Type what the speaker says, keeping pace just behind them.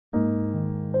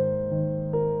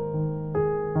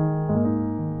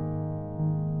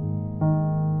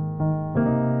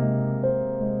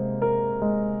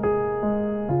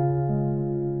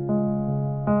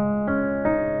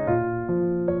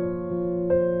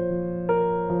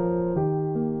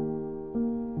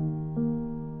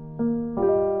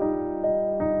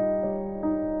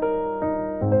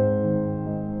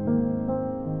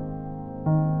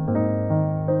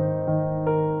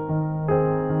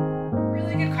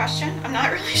question. I'm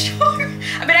not really sure.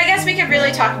 I mean, I guess we could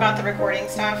really talk about the recording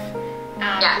stuff.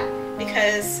 Yeah.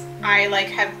 Because I like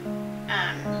have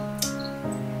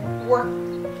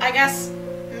I guess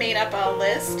made up a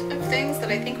list of things that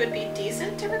I think would be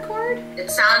decent to record.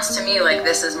 It sounds to me like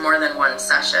this is more than one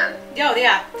session. Oh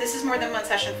yeah, this is more than one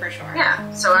session for sure.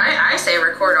 Yeah, so I say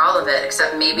record all of it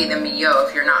except maybe the Mio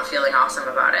if you're not feeling awesome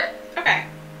about it. Okay.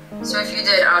 So if you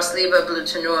did Ausliebe, Blue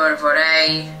Tenor,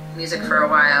 Vorrei, Music for a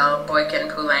While, Boykin,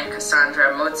 Poulenc,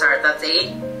 Cassandra, Mozart, that's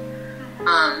 8.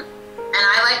 And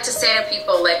I like to say to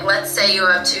people, like, let's say you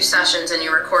have 2 sessions and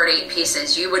you record 8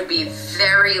 pieces, you would be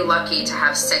very lucky to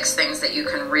have 6 things that you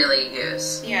can really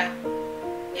use. Yeah.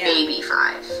 Maybe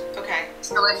 5. Okay.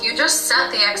 So if you just set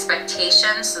the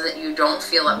expectation so that you don't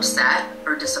feel upset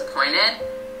or disappointed,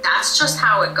 that's just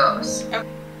how it goes. Okay.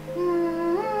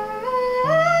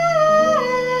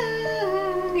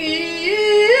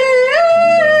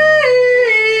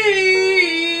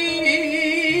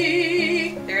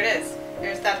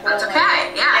 That's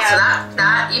okay, yeah. So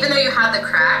that even though you had the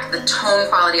crack, the tone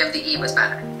quality of the E was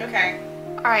better. Okay.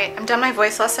 All right, I'm done my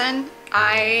voice lesson.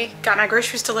 I got my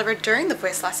groceries delivered during the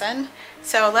voice lesson.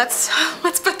 So let's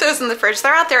put those in the fridge.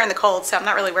 They're out there in the cold, so I'm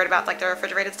not really worried about like the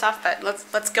refrigerated stuff, but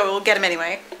let's go, we'll get them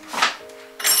anyway.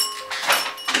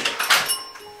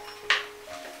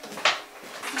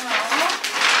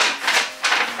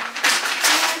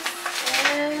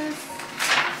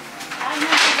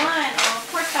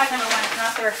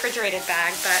 Refrigerated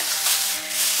bag, but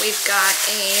we've got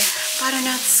a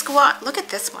butternut squash. Look at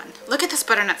this one. Look at this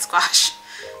butternut squash.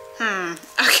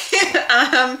 Okay.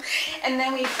 And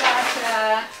then we've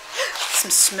got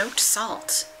some smoked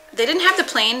salt. They didn't have the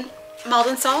plain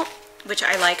Malden salt, which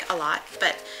I like a lot,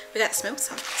 but we got smoked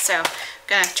salt. So I'm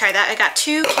gonna try that. I got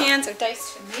 2 cans of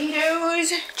diced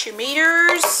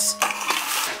tomatoes,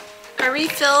 a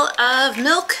refill of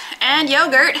milk and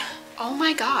yogurt. Oh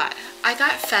my God. I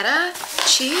got feta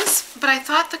cheese, but I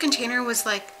thought the container was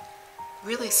like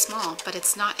really small, but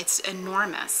it's not, it's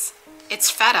enormous. It's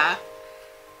feta.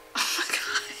 Oh my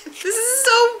God, this is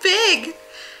so big.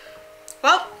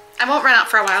 Well, I won't run out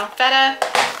for a while. Feta,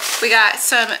 we got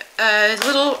some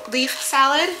little leaf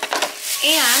salad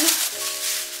and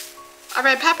a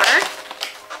red pepper.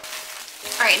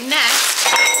 All right, next.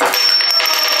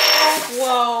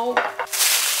 Whoa.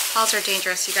 Balls are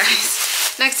dangerous, you guys.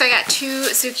 Next, I got 2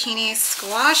 zucchini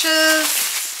squashes.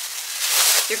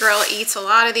 Your girl eats a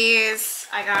lot of these.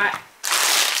 I got a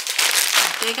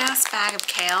big ass bag of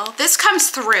kale. This comes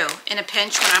through in a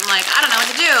pinch when I'm like, I don't know what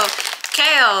to do.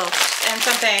 Kale and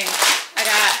something. I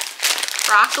got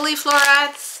broccoli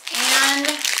florets and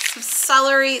some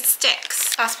celery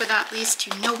sticks. Last but not least,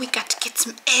 you know we got to get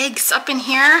some eggs up in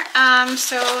here.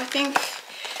 So I think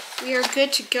we are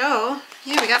good to go.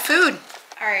 Yeah, we got food.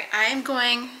 All right, I am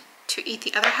going to eat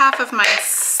the other half of my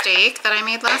steak that I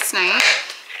made last night,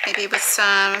 maybe with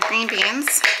some green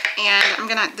beans. And I'm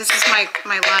gonna, this is my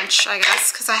lunch, I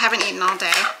guess, because I haven't eaten all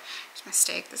day. Here's my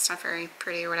steak. That's not very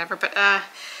pretty or whatever, but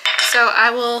so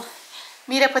I will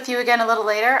meet up with you again a little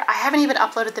later. I haven't even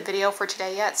uploaded the video for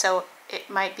today yet, so it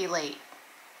might be late.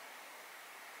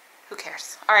 Who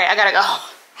cares? All right, I gotta go.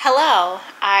 Hello,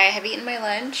 I have eaten my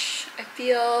lunch. I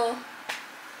feel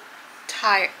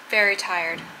tired, very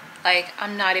tired. Like,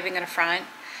 I'm not even gonna front.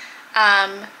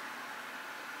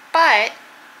 But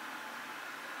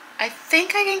I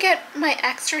think I can get my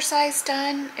exercise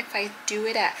done if I do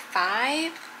it at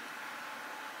 5.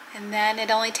 And then it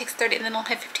only takes 30, and then I'll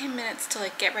have 15 minutes to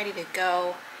like get ready to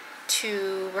go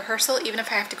to rehearsal, even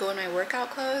if I have to go in my workout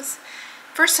clothes.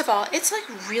 First of all, it's like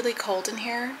really cold in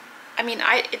here. I mean,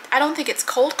 I don't think it's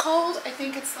cold. I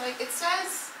think it's like, it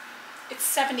says it's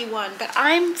 71, but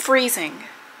I'm freezing.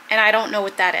 And I don't know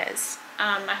what that is.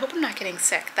 I hope I'm not getting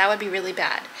sick. That would be really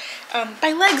bad.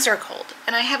 My legs are cold,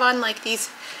 and I have on like these.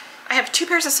 I have 2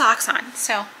 pairs of socks on,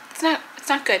 so it's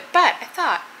not good. But I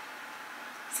thought,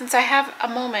 since I have a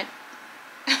moment,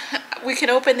 we could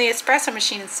open the espresso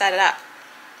machine and set it up.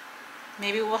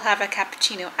 Maybe we'll have a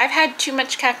cappuccino. I've had too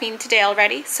much caffeine today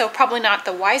already, so probably not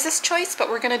the wisest choice, but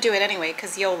we're gonna do it anyway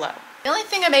because YOLO. The only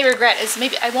thing I may regret is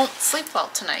maybe I won't sleep well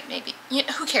tonight. Maybe, you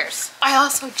know, who cares? I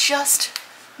also just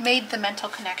made the mental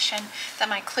connection that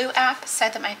my Clue app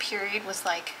said that my period was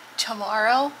like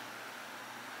tomorrow.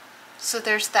 So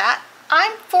there's that.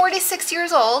 I'm 46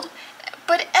 years old,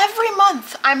 but every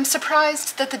month I'm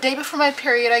surprised that the day before my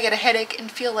period I get a headache and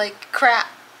feel like crap.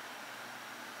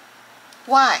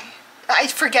 Why? I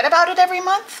forget about it every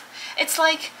month. It's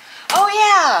like, oh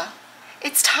yeah,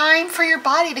 it's time for your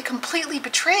body to completely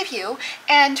betray you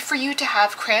and for you to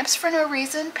have cramps for no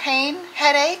reason, pain,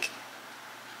 headache,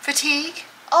 fatigue.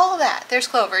 All that. There's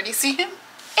Clover. Do you see him?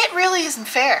 It really isn't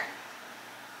fair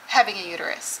having a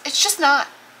uterus. It's just not.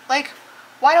 Like,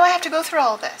 why do I have to go through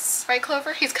all this? Right,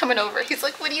 Clover? He's coming over. He's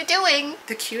like, what are you doing?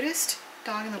 The cutest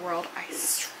dog in the world, I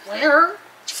swear.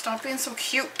 Stop being so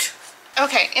cute.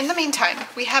 Okay, in the meantime,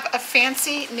 we have a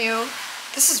fancy new,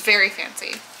 this is very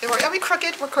fancy. Are we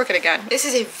crooked? We're crooked again. This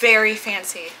is a very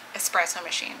fancy espresso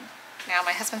machine. Now,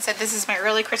 my husband said this is my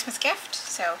early Christmas gift,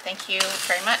 so thank you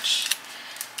very much.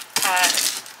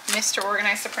 Mr.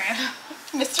 Organized Soprano,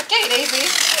 Mr. K-Daisy,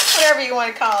 whatever you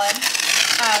want to call it.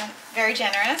 Very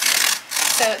generous.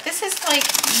 So this is like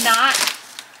not,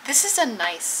 this is a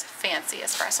nice fancy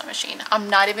espresso machine. I'm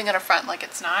not even gonna front like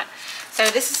it's not. So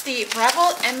this is the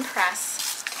Rebel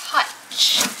Impress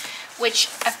Touch, which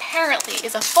apparently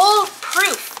is a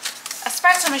foolproof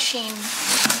espresso machine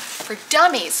for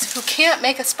dummies who can't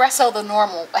make espresso the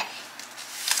normal way.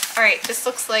 All right, this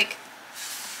looks like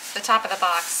the top of the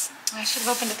box. I should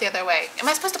have opened it the other way. Am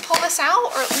I supposed to pull this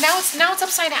out, or now it's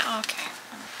upside down? Okay.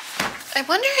 I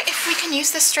wonder if we can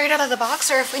use this straight out of the box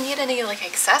or if we need any like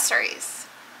accessories.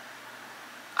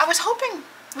 I was hoping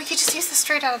we could just use this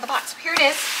straight out of the box. Here it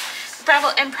is,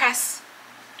 Breville Impress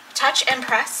Touch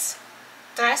Impress.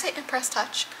 Did I say Impress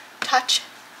Touch? Touch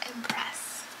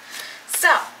Impress.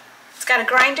 So, it's got a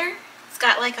grinder. It's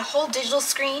got like a whole digital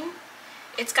screen.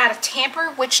 It's got a tamper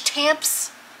which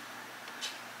tamps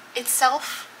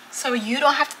itself so you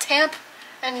don't have to tamp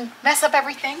and mess up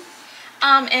everything.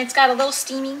 And it's got a little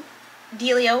steaming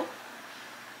dealio,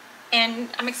 and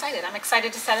I'm excited. I'm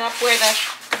excited to set it up where the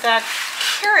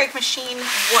Keurig machine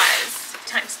was.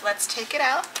 Let's take it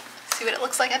out, see what it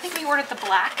looks like. I think we ordered the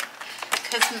black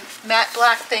because matte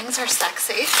black things are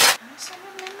sexy. Some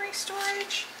memory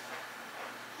storage.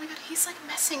 Oh my god, he's like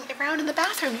messing around in the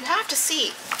bathroom. You have to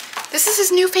see. This is his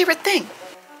new favorite thing.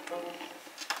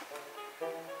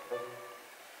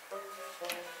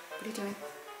 What are you doing?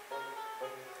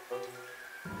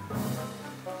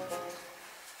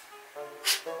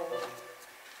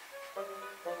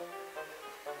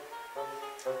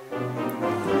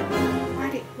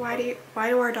 Why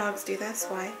do our dogs do this?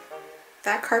 Why?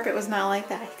 That carpet was not like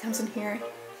that. He comes in here,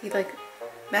 he like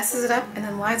messes it up and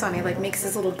then lies on it, like makes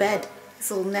his little bed, his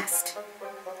little nest.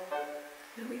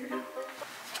 What a weirdo.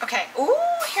 Okay, ooh,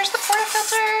 here's the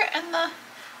portafilter and the,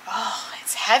 oh,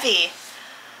 it's heavy.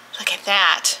 Look at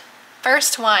that.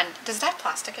 First one. Does it have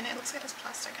plastic in it? It looks like it has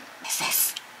plastic in it. What is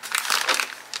this?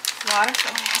 Water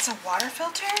filter. It has a water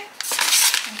filter?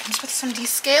 And it comes with some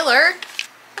descaler.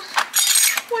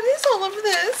 What is all of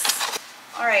this?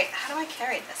 All right, how do I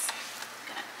carry this?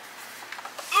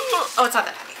 Oh, it's not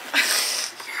that heavy.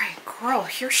 All right, girl,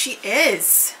 here she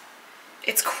is.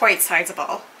 It's quite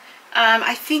sizable.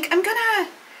 I think I'm gonna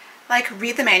like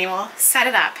read the manual, set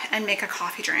it up, and make a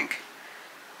coffee drink.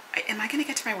 Am I gonna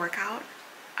get to my workout?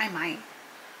 I might,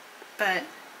 but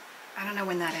I don't know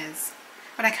when that is.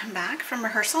 When I come back from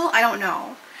rehearsal, I don't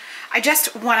know. I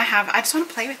just want to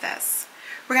play with this.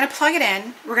 We're gonna plug it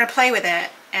in, we're gonna play with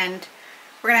it, and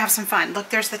we're gonna have some fun. Look,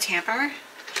 there's the tamper.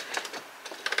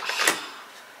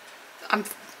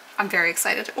 I'm very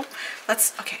excited. Oh,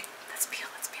 let's peel,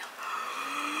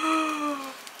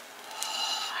 Oh,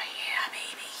 yeah,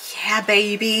 baby. Yeah,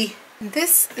 baby.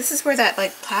 This is where that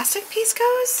like plastic piece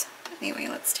goes. Anyway,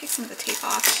 let's take some of the tape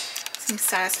off. Seems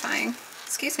satisfying.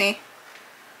 Excuse me.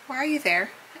 Why are you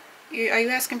there? Are you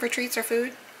asking for treats or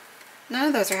food? None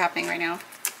of those are happening right now.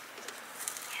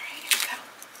 Alright, here we go.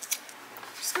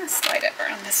 I'm just gonna slide it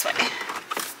around this way.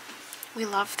 We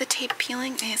love the tape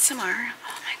peeling ASMR.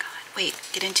 Oh my god. Wait,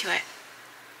 get into it.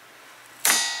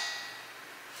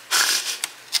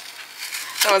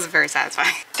 That was very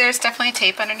satisfying. There's definitely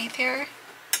tape underneath here.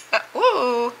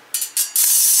 Ooh.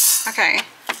 Okay.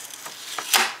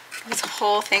 This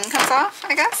whole thing comes off,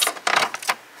 I guess.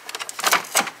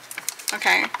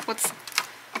 Okay, let's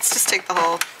just take the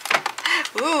whole.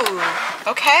 Ooh.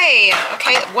 Okay.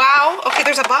 Okay. Wow. Okay.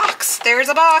 There's a box. There's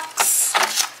a box.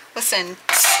 Listen,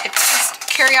 it's just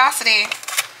curiosity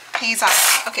pays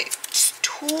off. Okay. Just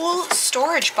tool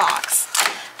storage box.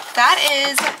 That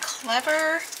is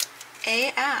clever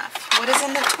AF. What is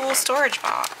in the tool storage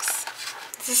box?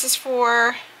 This is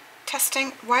for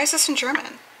testing. Why is this in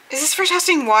German? Is this for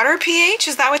testing water pH?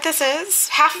 Is that what this is?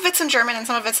 Half of it's in German and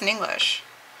some of it's in English.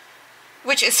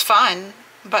 Which is fun,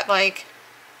 but like,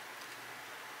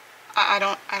 I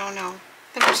don't know.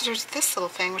 Then there's this little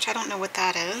thing, which I don't know what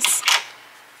that is.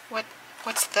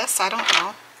 What's this? I don't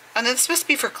know. And this must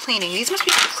be for cleaning. These must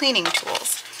be for cleaning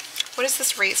tools. What is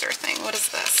this razor thing? What is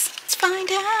this? Let's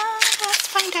find out. Let's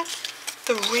find out.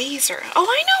 The razor. Oh,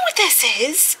 I know what this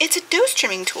is. It's a dose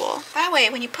trimming tool. That way,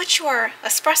 when you put your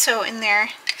espresso in there,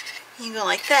 you go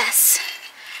like this.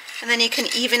 And then you can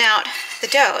even out the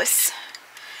dose.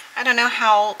 I don't know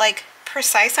how like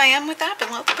precise I am with that, but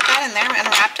let's put that in there and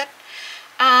unwrapped it.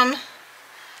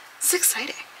 It's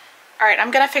exciting. All right,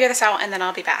 I'm gonna figure this out and then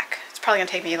I'll be back. It's probably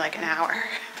gonna take me like an hour.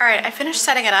 All right, I finished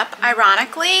setting it up.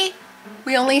 Ironically,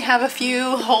 we only have a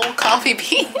few whole coffee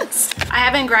beans. I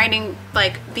have been grinding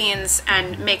like beans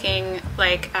and making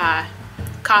like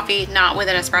coffee not with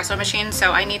an espresso machine,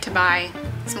 so I need to buy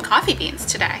some coffee beans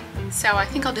today. So I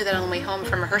think I'll do that on the way home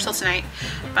from rehearsal tonight.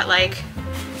 But like,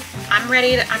 I'm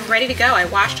ready to go. I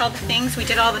washed all the things. We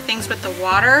did all the things with the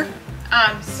water.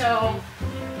 So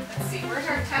let's see, where's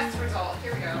our test result?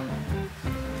 Here we go.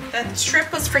 The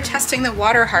strip was for testing the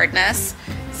water hardness.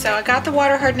 So I got the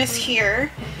water hardness here.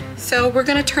 So we're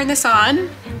gonna turn this on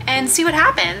and see what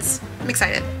happens. I'm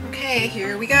excited. Okay,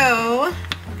 here we go.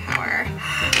 Power. Ooh,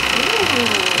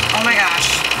 oh my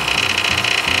gosh.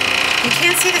 You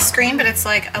can't see the screen, but it's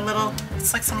like a little,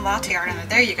 it's like some latte art on it.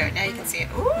 There you go, now you can see it.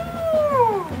 Ooh.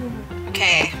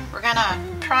 Okay, we're gonna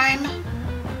prime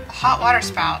the hot water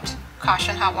spout.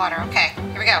 Caution, hot water. Okay,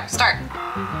 here we go, start.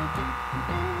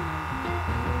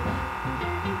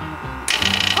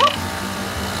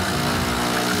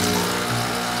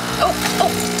 Oh,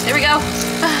 there we go.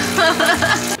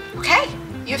 Okay,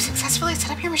 you have successfully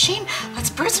set up your machine. Let's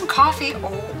brew some coffee.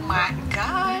 Oh my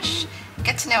gosh.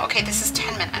 Get to know, okay, this is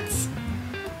 10 minutes.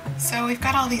 So we've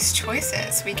got all these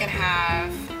choices. We can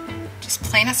have just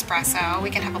plain espresso.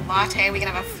 We can have a latte. We can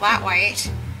have a flat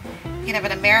white. We can have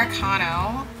an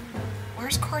Americano.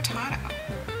 Where's cortado?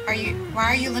 Why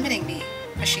are you limiting me,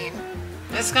 machine?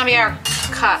 This is gonna be our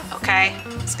cup, okay?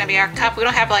 It's gonna be our cup. We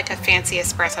don't have like a fancy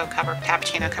espresso cup or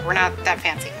cappuccino cup. We're not that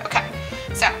fancy. Okay,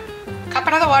 so cup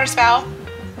under the water spout.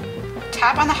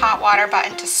 Tap on the hot water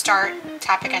button to start.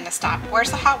 Tap again to stop. Where's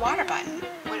the hot water button?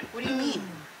 What do you mean?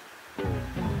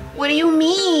 What do you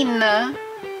mean?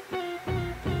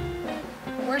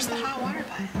 Where's the hot water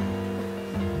button?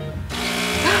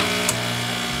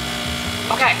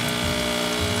 Okay.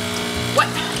 What?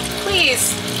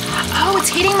 Please. Oh, it's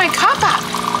heating my cup up.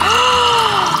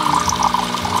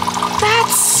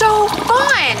 That's so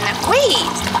fun. Wait.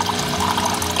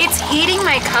 It's heating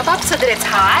my cup up so that it's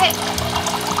hot?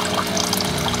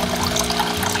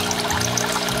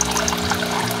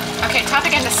 Okay, tap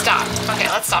again to stop. Okay,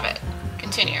 let's stop it.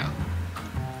 Continue.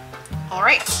 All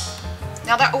right.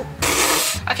 Now that, oh,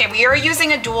 okay, we are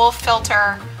using a dual wall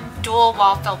filter.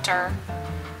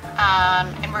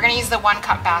 And we're gonna use the 1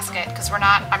 cup basket because I'm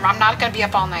not gonna be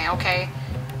up all night, okay?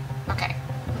 Okay,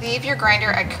 leave your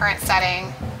grinder at current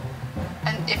setting.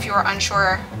 And if you're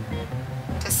unsure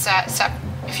to set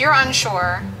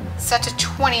to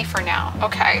 20 for now,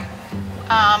 okay.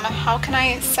 How can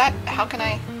I set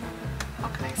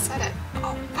it?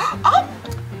 Oh!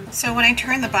 So when I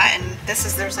turn the button,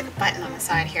 there's like a button on the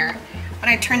side here. When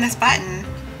I turn this button,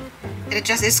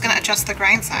 it's gonna adjust the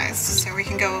grind size. So we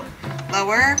can go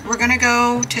lower. We're gonna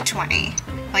go to 20,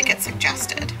 like it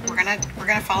suggested. We're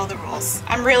gonna follow the rules.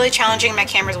 I'm really challenging my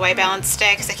camera's white balance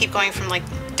today because I keep going from like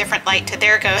different light to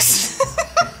there it goes.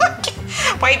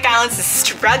 White balance is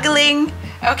struggling.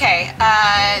 Okay,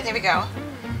 there we go.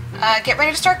 Get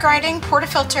ready to start grinding.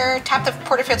 Portafilter, tap the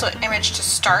portafilter image to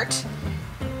start.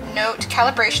 Note,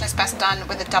 calibration is best done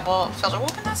with a double filter. Well,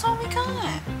 but that's all we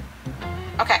got.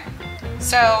 Okay,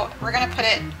 so we're gonna put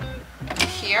it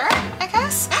here, I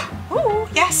guess. Ooh,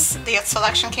 yes, the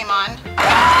selection came on.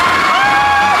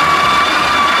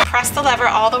 Press the lever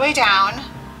all the way down.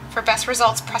 For best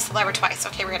results, press the lever twice.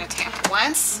 Okay, we're gonna tamp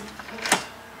once,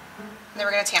 and then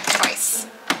we're gonna tamp twice.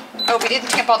 Oh, we didn't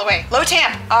tamp all the way. Low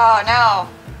tamp, oh no.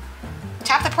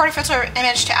 Tap the portafilter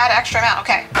image to add extra amount,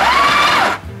 okay.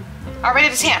 All ready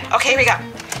to tamp, okay, here we go.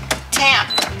 Tamp,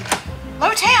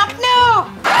 low tamp, no.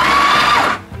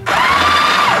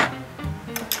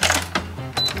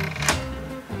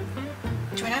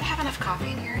 Do I not have enough coffee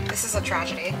in here? This is a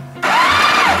tragedy.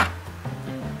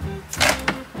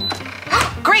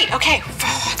 Great, okay.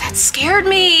 Oh, that scared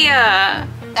me.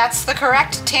 That's the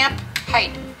correct tamp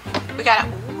height. We got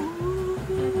it.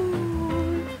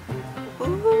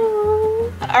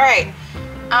 Ooh. All right.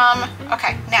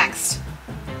 Okay, next.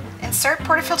 Insert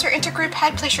portafilter into group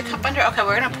head, place your cup under. Okay,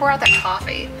 we're gonna pour out that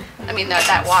coffee. I mean,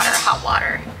 that water, hot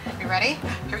water. You ready?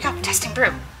 Here we go, testing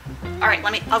brew. All right,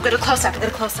 I'll go to close up, How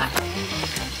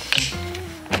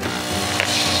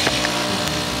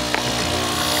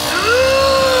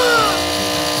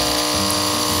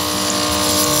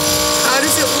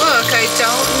does it look? I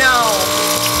don't know.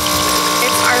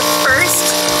 It's our first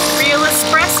real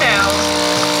espresso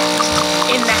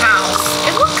in the house.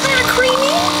 It looks kind of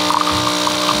creamy.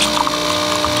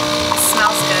 It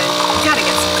smells good. We gotta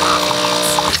get some coffee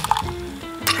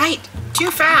beans. Right, too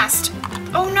fast.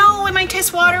 Oh no, it might taste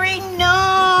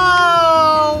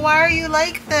are you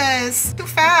like this? Too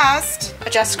fast.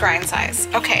 Adjust grind size.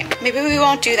 Okay, maybe we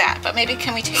won't do that, but maybe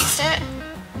can we taste it?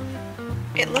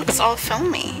 It looks all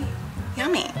foamy.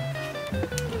 Yummy.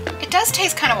 It does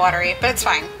taste kind of watery, but it's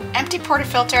fine. Empty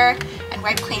portafilter and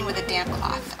wipe clean with a damp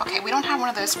cloth. Okay, we don't have one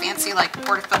of those fancy like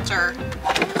portafilter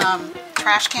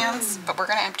trash cans, but we're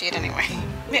gonna empty it anyway.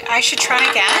 I should try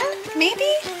again,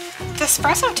 maybe? The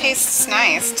espresso tastes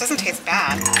nice. It doesn't taste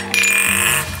bad.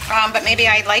 But maybe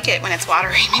I like it when it's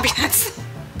watery.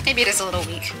 Maybe it is a little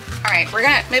weak. All right,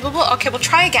 we'll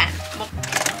try again.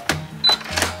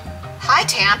 Hi,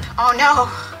 Tamp. Oh no.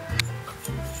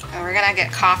 And we're gonna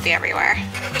get coffee everywhere.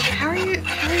 How are you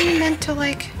meant to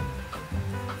like?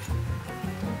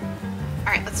 All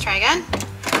right, let's try again.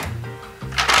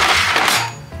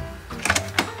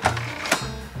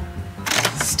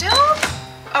 Still?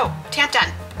 Oh, Tamp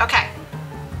done. Okay.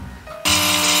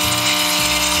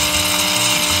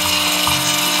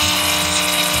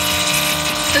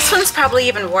 This one's probably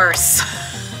even worse.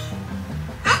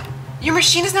 Your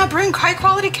machine is now brewing high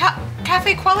quality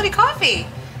cafe quality coffee.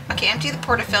 Okay, empty the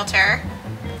portafilter.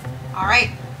 All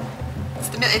right,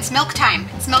 it's milk time.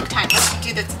 It's milk time. Let's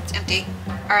do this empty.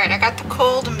 All right, I got the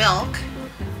cold milk.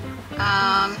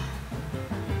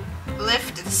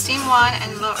 Lift the steam one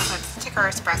and lower. Let's take our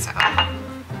espresso.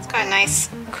 It's got a nice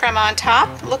crema on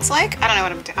top. Looks like. I don't know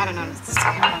what I'm doing. I don't know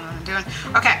what I'm doing.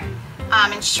 Okay.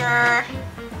 Ensure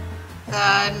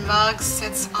the mug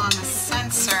sits on the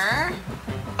sensor.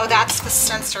 Oh, that's the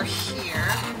sensor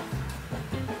here.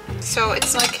 So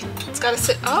it's like, it's gotta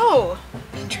sit, oh,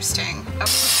 interesting. Oh.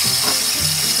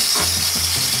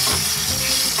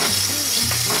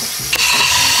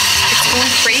 It's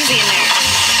going crazy in there.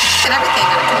 And everything,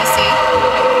 can you see?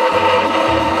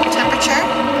 Temperature?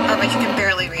 Oh, but you can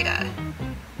barely read it.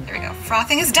 There we go.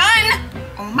 Frothing is done!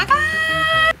 Oh my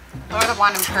God! Lower the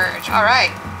wand and purge. All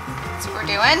right, that's what we're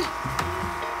doing.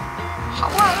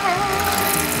 Hello.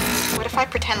 What if I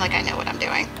pretend like I know what I'm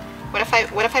doing? What if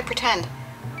I pretend?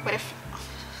 What if...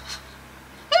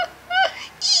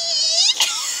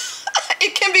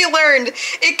 It can be learned.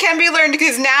 It can be learned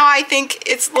because now I think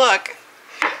it's, look.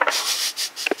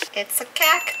 It's a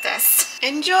cactus.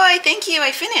 Enjoy, thank you,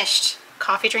 I finished.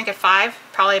 Coffee drink at 5,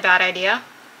 probably a bad idea.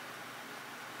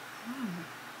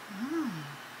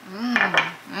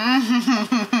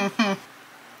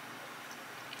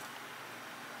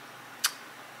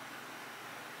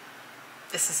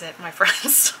 This is it, my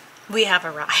friends. We have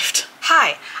arrived.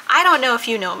 Hi, I don't know if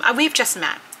you know, we've just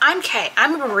met. I'm Kay,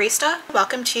 I'm a barista.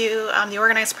 Welcome to the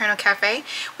Organized Soprano Cafe.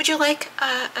 Would you like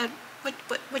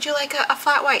would you like a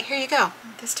flat white? Here you go.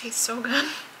 This tastes so good.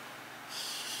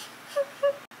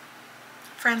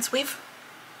 Friends, we've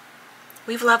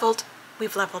leveled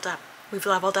up. We've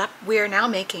leveled up. We are now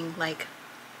making like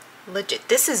legit,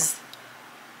 this is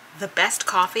the best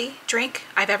coffee drink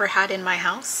I've ever had in my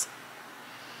house.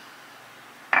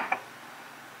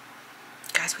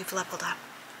 Guys, we've leveled up.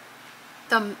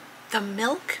 The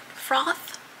milk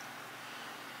froth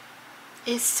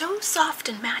is so soft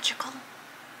and magical.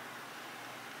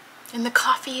 And the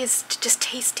coffee is just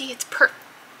tasty. It's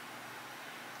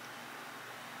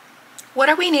What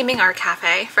are we naming our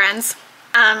cafe, friends?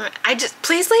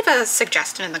 Please leave a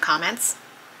suggestion in the comments.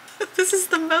 This is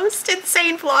the most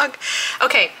insane vlog.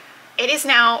 Okay, it is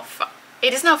now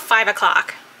 5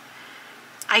 o'clock.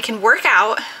 I can work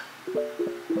out.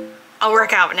 I'll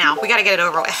work out now. We gotta get it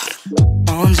over with.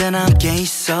 언제나 함께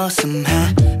있었음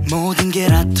해 모든 게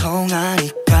다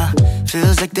통하니까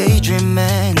Feels like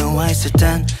daydreaming 너와 있을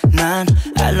땐 난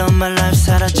I love my life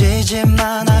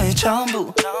사라지지만 나의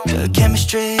전부 그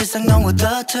chemistry 이상 너와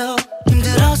the two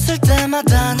힘들었을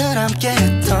때마다 늘 함께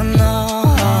했던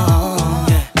너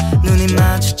눈이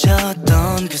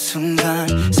마주쳤던 그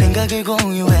순간 생각을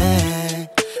공유해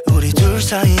우리 둘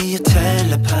사이의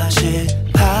텔레파시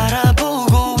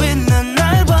바라보고 있는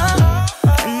날 봐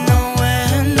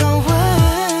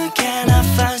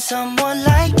Someone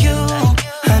like you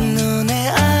한눈에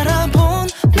알아본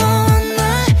넌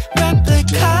나의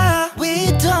replica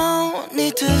We don't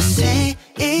need to see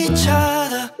each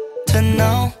other To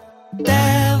know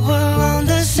that we're on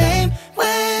the same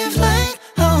wavelength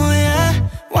Oh yeah,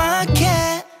 why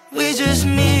can't we just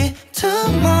meet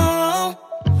tomorrow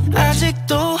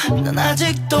아직도 난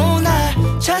아직도 날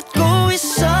찾고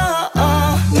있어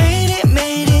매일이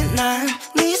매일이 난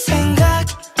네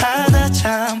생각하다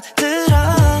잠들어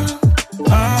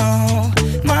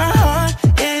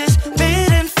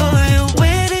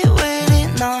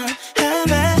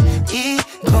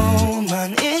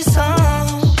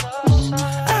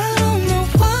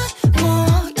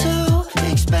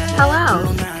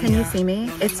See me?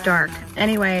 it's dark.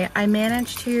 Anyway, I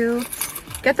managed to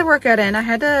get the workout in. I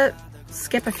had to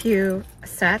skip a few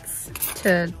sets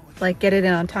to like get it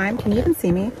in on time. Can you even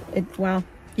see me? Well,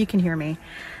 you can hear me.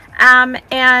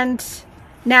 And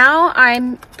now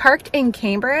I'm parked in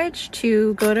Cambridge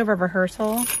to go to a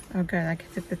rehearsal. Oh good, I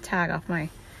took the tag off my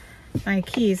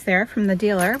keys there from the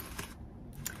dealer.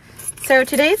 So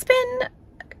today's been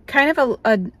kind of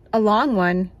a long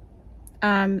one.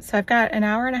 So I've got an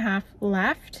hour and a half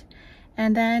left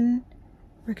and then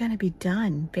we're gonna be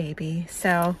done, baby.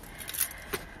 So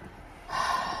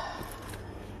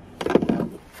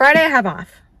Friday I have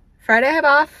off.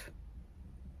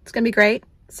 It's gonna be great.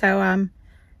 So I'm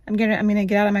gonna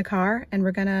get out of my car and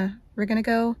we're gonna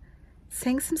go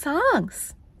sing some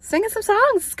songs. Singing some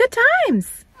songs. It's good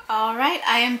times. All right,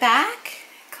 I am back.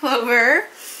 Clover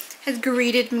has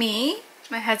greeted me.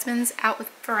 My husband's out with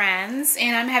friends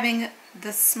and I'm having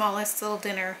the smallest little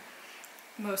dinner,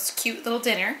 most cute little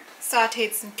dinner.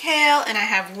 Sauteed some kale and I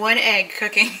have 1 egg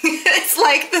cooking. It's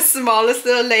like the smallest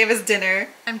little lamest dinner.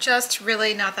 I'm just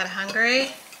really not that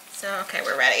hungry. So, okay,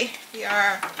 we're ready. We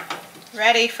are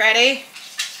ready, Freddy.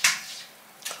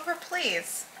 Clover,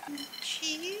 please.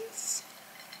 Cheese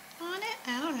on it?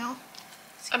 I don't know.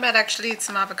 I might actually eat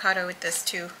some avocado with this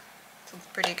too. It's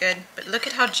pretty good. But look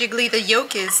at how jiggly the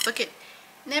yolk is. Look at,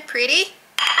 isn't that pretty?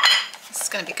 This is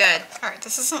gonna be good. All right,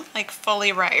 this isn't like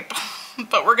fully ripe,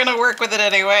 but we're gonna work with it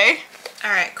anyway.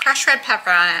 All right, crushed red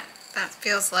pepper on it. That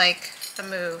feels like the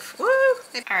move. Woo!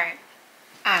 All right,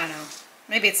 I don't know.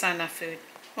 Maybe it's not enough food.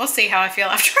 We'll see how I feel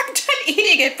after I'm done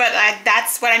eating it, but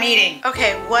that's what I'm eating.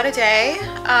 Okay, what a day.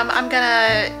 I'm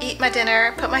gonna eat my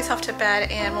dinner, put myself to bed,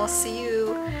 and we'll see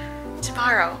you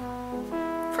tomorrow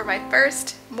for my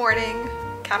first morning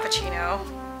cappuccino.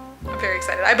 I'm very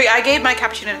excited. I gave my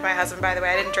cappuccino to my husband, by the way.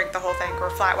 I didn't drink the whole thing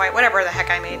or flat white, whatever the heck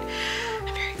I made.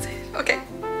 I'm very excited. Okay.